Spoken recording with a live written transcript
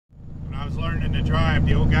I was learning to drive.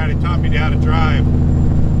 The old guy that taught me how to drive.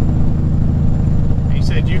 He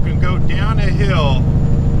said you can go down a hill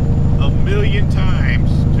 1,000,000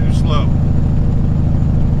 times too slow,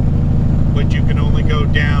 but you can only go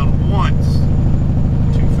down once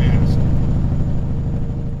too fast.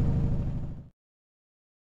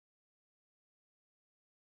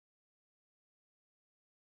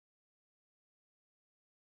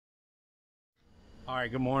 All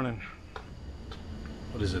right, good morning.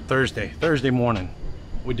 What is it? Thursday morning.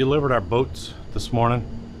 We delivered our boats this morning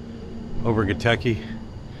over Kentucky.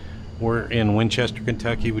 We're in Winchester,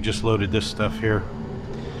 Kentucky. We just loaded this stuff here.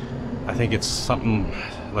 I think it's something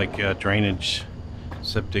like drainage,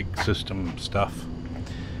 septic system stuff.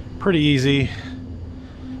 Pretty easy,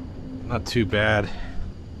 not too bad.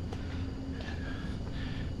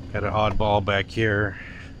 Got an oddball back here.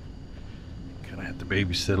 Kind of have to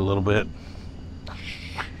babysit a little bit.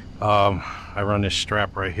 I run this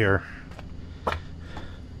strap right here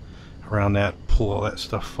around that, pull all that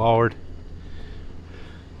stuff forward.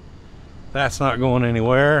 That's not going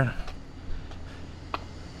anywhere.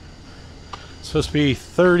 It's supposed to be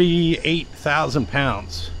 38,000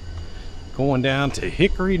 pounds going down to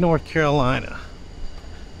Hickory, North Carolina.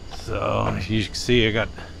 So as you can see, I got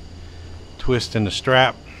twist in the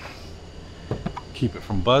strap, keep it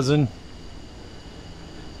from buzzing.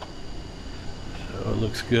 So it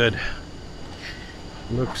looks good.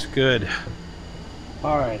 Looks good.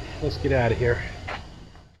 All right, let's get out of here.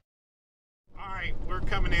 All right, we're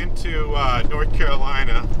coming into North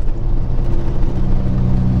Carolina.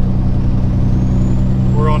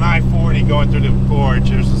 We're on I-40 going through the Gorge.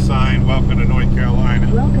 There's a sign, welcome to North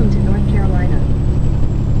Carolina. Welcome to North Carolina.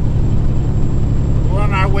 We're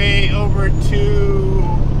on our way over to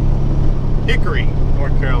Hickory,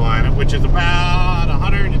 North Carolina, which is about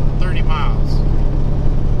 130 miles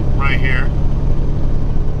right here.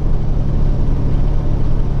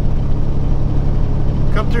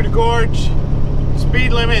 Come through the Gorge.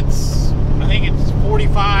 Speed limits, I think it's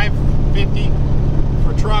 45, 50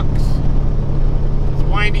 for trucks. It's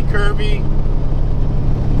windy, curvy.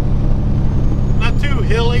 Not too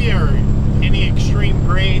hilly or any extreme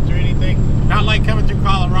grades or anything. Not like coming through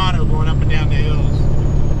Colorado going up and down the hills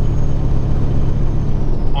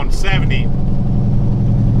on 70.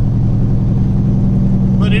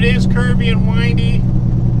 But it is curvy and windy.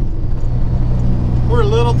 We're a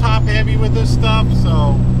little top heavy with this stuff,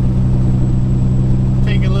 so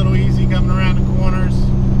take it a little easy coming around the corners.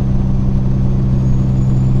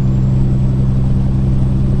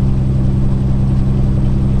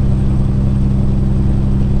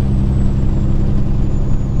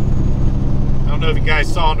 I don't know if you guys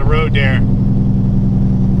saw on the road there.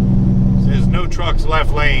 It says no trucks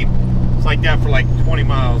left lane. It's like that for like 20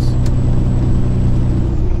 miles.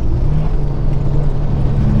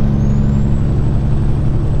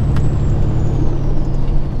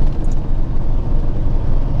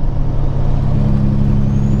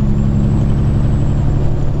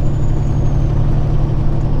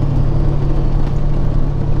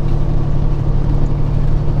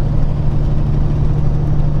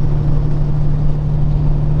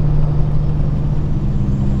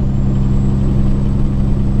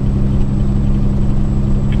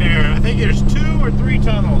 There's 2 or 3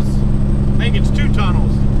 tunnels. I think it's 2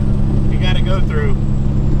 tunnels you got to go through.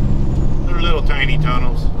 They're little tiny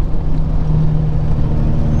tunnels.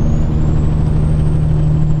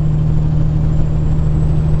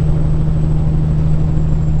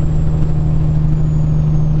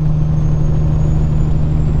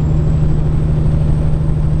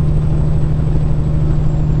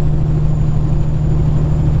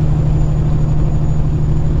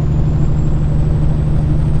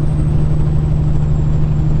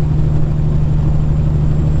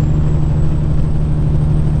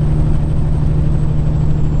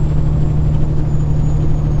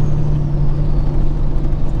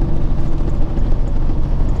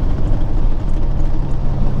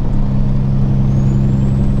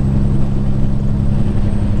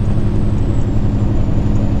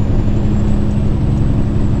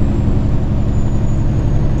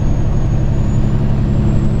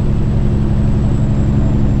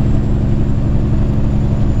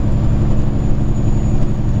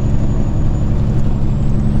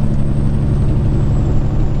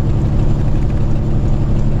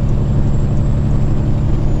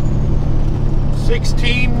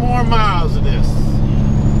 More miles of this.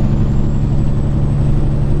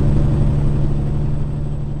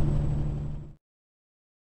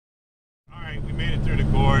 All right, we made it through the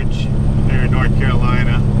Gorge there in North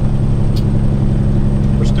Carolina.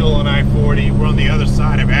 We're still on I-40. We're on the other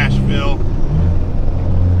side of Asheville.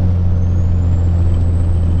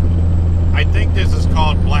 think this is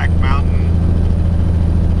called Black Mountain.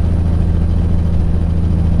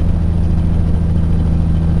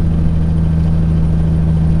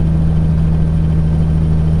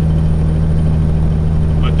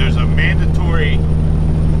 But there's a mandatory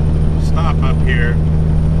stop up here.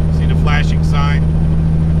 See the flashing sign?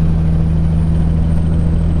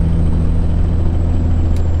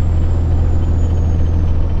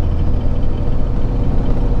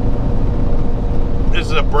 This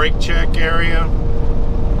is a brake check area,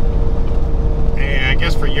 and I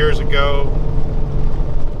guess for years ago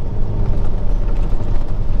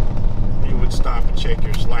you would stop and check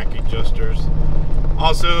your slack adjusters.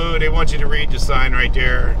 Also, they want you to read the sign right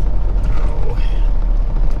there. Oh.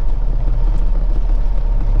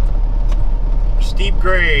 Steep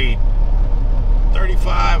grade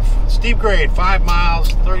 35, steep grade 5 miles,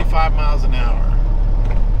 35 miles an hour.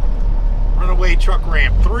 Runaway truck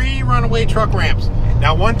ramp, 3 runaway truck ramps.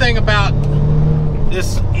 Now, one thing about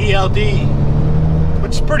this ELD,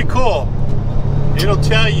 which is pretty cool, it'll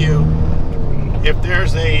tell you if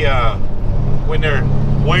there's a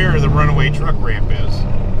where the runaway truck ramp is.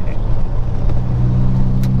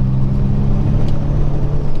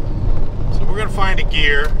 So we're gonna find a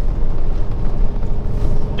gear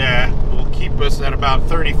that will keep us at about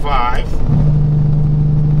 35.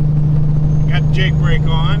 Got the Jake brake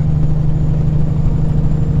on.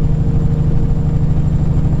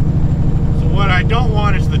 What I don't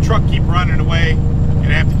want is the truck keep running away and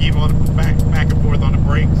have to keep on back and forth on the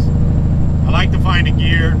brakes. I like to find a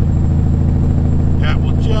gear that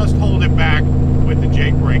will just hold it back with the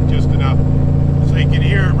Jake brake just enough so you can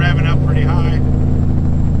hear it revving up pretty high.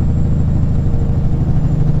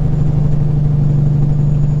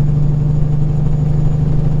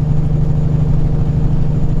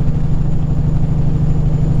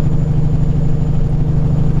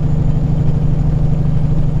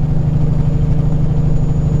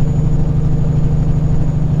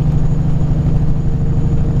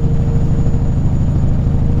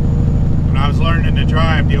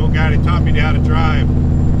 The old guy that taught me how to drive,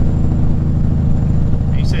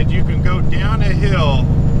 he said you can go down a hill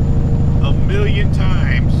 1,000,000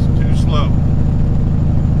 times too slow,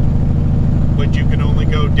 but you can only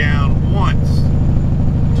go down once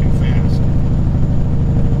too fast.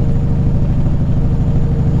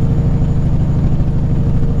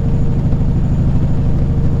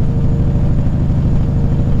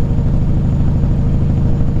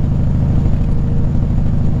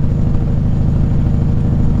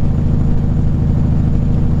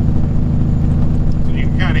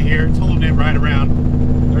 It's holding it right around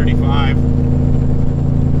 35.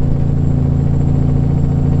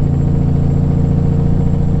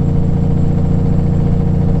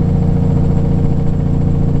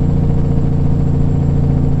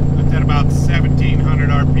 That's at about 1,700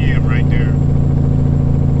 RPM right there.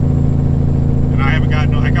 And I only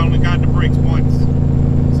gotten the brakes once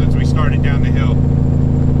since we started down the hill.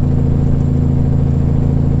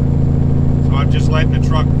 So I'm just letting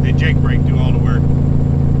the Jake brake do all the work.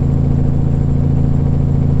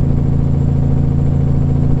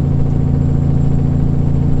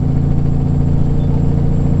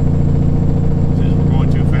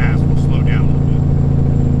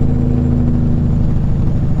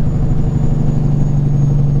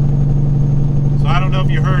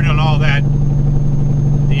 You heard on all that,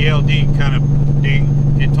 the ELD kind of ding,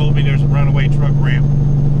 it told me there's a runaway truck ramp.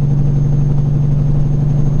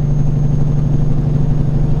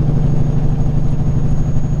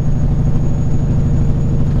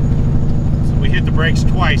 So we hit the brakes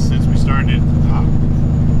twice since we started at the top.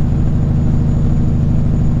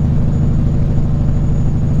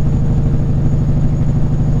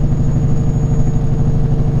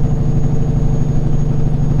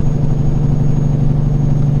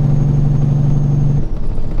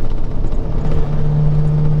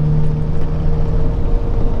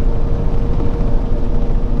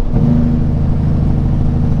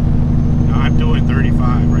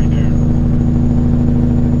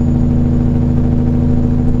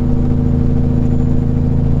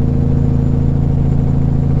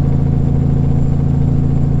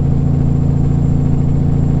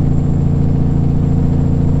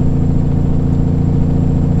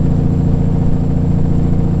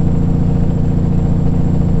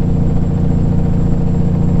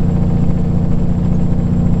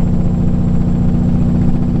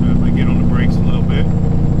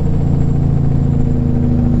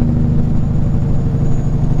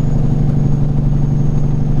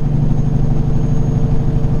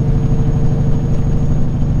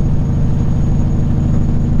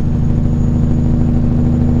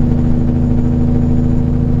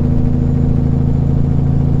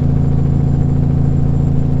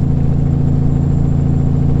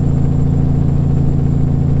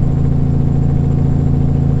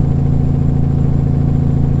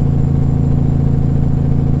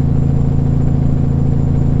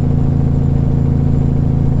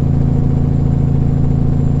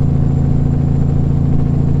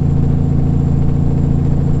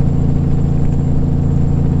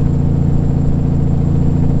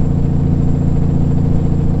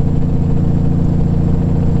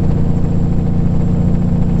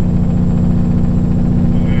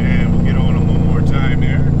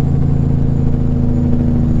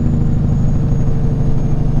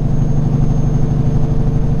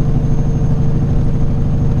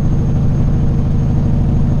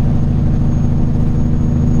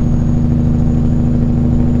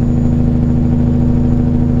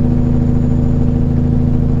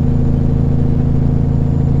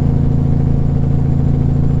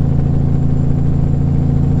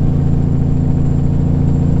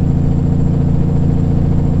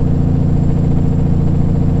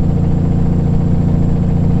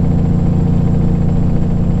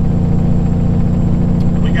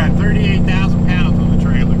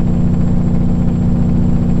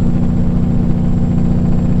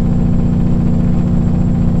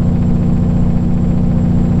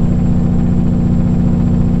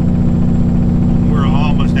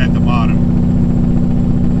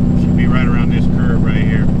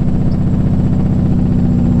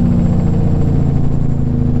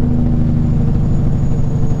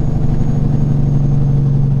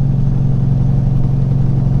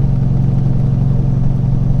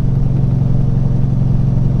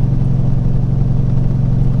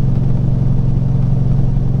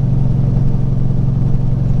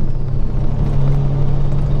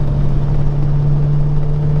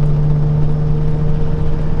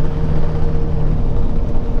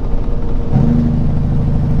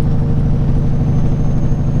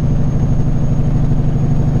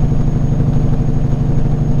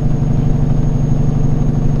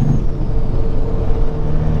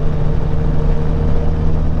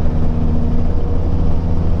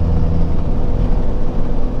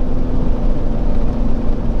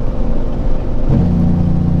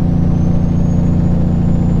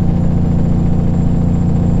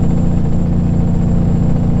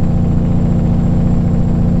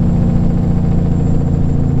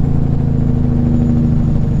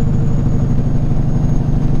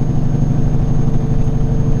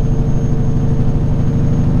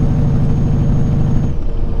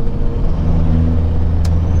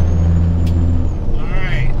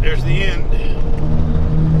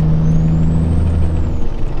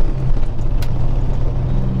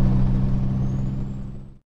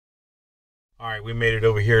 All right, we made it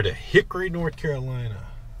over here to Hickory, North Carolina.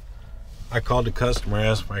 I called the customer,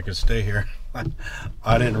 asked if I could stay here.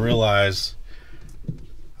 I didn't realize,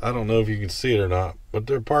 I don't know if you can see it or not, but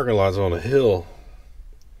their parking lot's on a hill.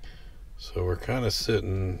 So we're kind of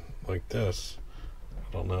sitting like this.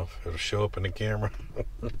 I don't know if it'll show up in the camera.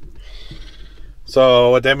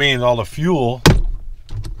 So what that means, all the fuel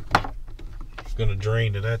is going to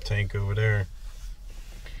drain to that tank over there.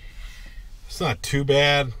 It's not too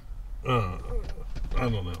bad. I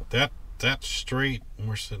don't know. That's straight, and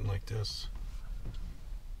we're sitting like this.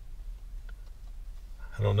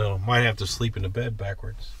 I don't know. Might have to sleep in the bed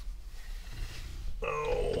backwards.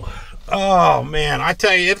 Oh man, I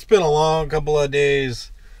tell you, it's been a long couple of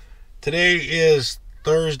days. Today is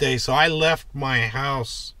Thursday, so I left my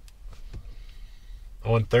house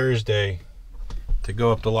on Thursday to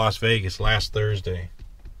go up to Las Vegas last Thursday.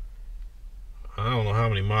 I don't know how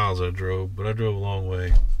many miles I drove, but I drove a long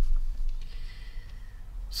way.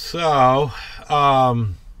 So,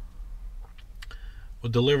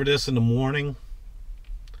 we'll deliver this in the morning,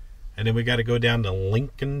 and then we got to go down to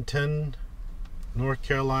Lincolnton, North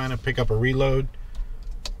Carolina, pick up a reload,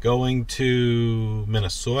 going to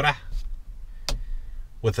Minnesota,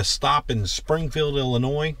 with a stop in Springfield,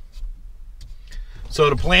 Illinois. So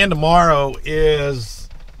the plan tomorrow is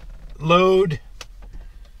load,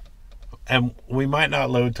 and we might not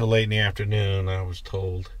load till late in the afternoon, I was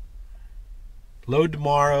told. Load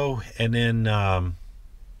tomorrow, and then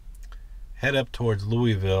head up towards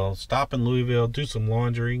Louisville, stop in Louisville, do some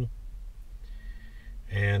laundry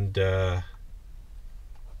and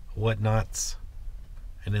whatnots,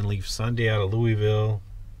 and then leave Sunday out of Louisville,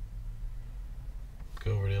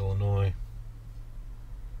 go over to Illinois.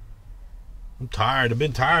 I'm tired. I've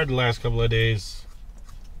been tired the last couple of days.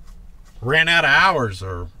 Ran out of hours,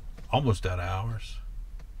 or almost out of hours.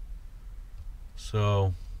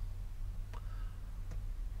 So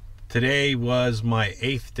today was my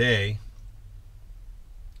 8th day,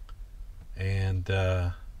 and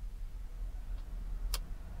I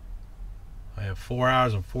have 4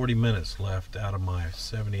 hours and 40 minutes left out of my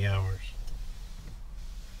 70 hours.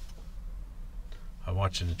 I'm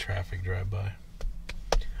watching the traffic drive by.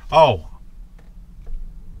 Oh,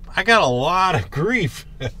 I got a lot of grief.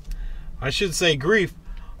 I should say grief.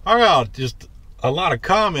 I got just a lot of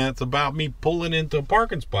comments about me pulling into a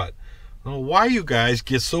parking spot. I don't know why you guys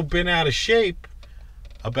get so bent out of shape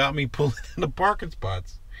about me pulling into parking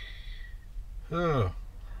spots.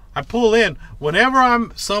 I pull in whenever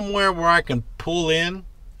I'm somewhere where I can pull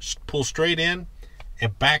straight in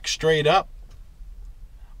and back straight up.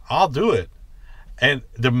 I'll do it. And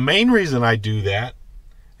the main reason I do that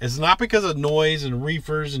is not because of noise and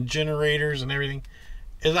reefers and generators and everything,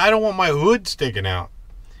 is I don't want my hood sticking out.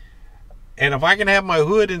 And if I can have my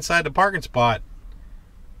hood inside the parking spot,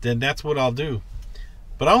 then that's what I'll do.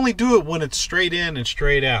 But I only do it when it's straight in and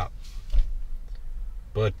straight out.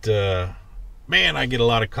 But man, I get a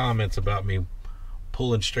lot of comments about me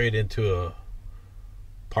pulling straight into a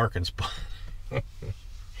parking spot.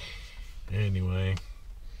 Anyway,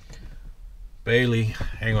 Bailey,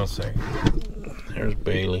 hang on a second. There's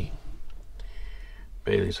Bailey.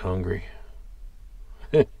 Bailey's hungry.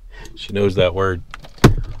 She knows that word.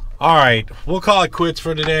 All right, we'll call it quits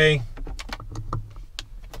for today.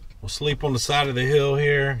 We'll sleep on the side of the hill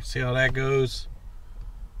here, see how that goes.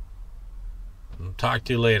 I'll talk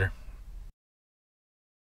to you later.